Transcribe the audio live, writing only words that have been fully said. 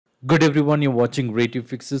Good everyone, you're watching Creative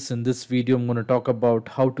Fixes. In this video, I'm going to talk about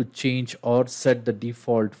how to change or set the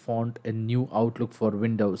default font in new Outlook for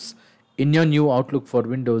Windows. In your new Outlook for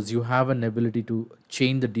Windows, you have an ability to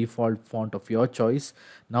change the default font of your choice.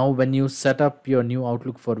 Now, when you set up your new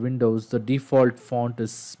Outlook for Windows, the default font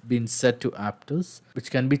is been set to Aptos,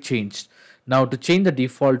 which can be changed. Now, to change the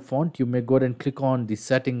default font, you may go ahead and click on the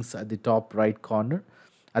settings at the top right corner.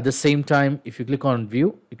 At the same time, if you click on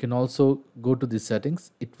view, you can also go to the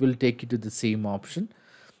settings. It will take you to the same option.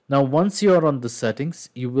 Now, once you are on the settings,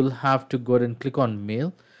 you will have to go ahead and click on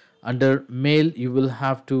mail. Under mail, you will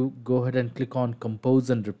have to go ahead and click on compose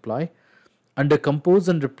and reply. Under compose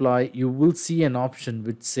and reply, you will see an option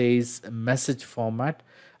which says message format.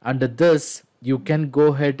 Under this, you can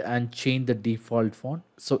go ahead and change the default font.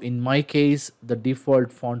 So in my case, the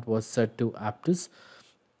default font was set to Aptus.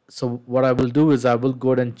 So what I will do is I will go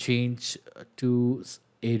ahead and change to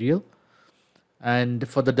Arial, and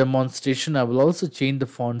for the demonstration I will also change the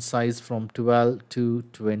font size from 12 to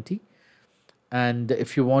 20. And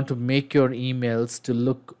if you want to make your emails to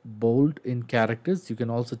look bold in characters, you can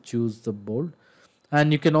also choose the bold,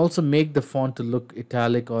 and you can also make the font to look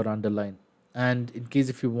italic or underline. And in case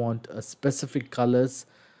if you want specific colors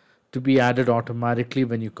to be added automatically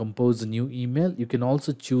when you compose a new email, you can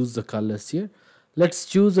also choose the colors here. Let's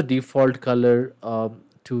choose a default color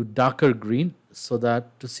to darker green so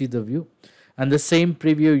that to see the view, and the same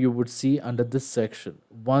preview you would see under this section.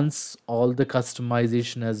 Once all the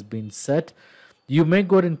customization has been set, you may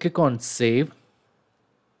go ahead and click on save,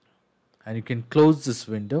 and you can close this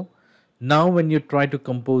window. Now when you try to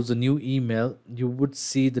compose a new email, you would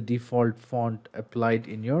see the default font applied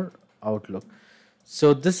in your Outlook.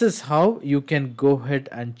 So this is how you can go ahead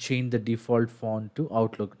and change the default font to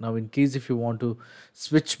Outlook. Now in case if you want to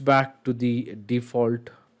switch back to the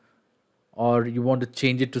default, or you want to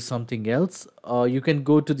change it to something else, you can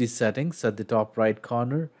go to the settings at the top right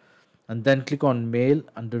corner and then click on mail.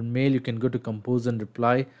 Under mail, you can go to compose and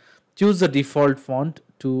reply. Choose the default font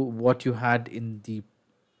to what you had in the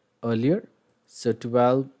earlier. So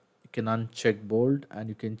 12, you can uncheck bold, and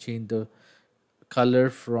you can change the color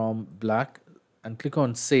from black and click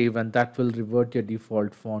on save, and that will revert your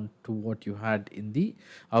default font to what you had in the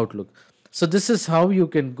Outlook. So this is how you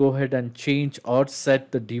can go ahead and change or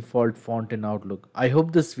set the default font in Outlook. I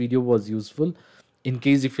hope this video was useful. In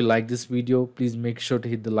case if you like this video, please make sure to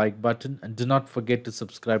hit the like button and do not forget to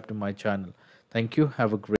subscribe to my channel. Thank you.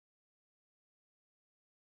 Have a great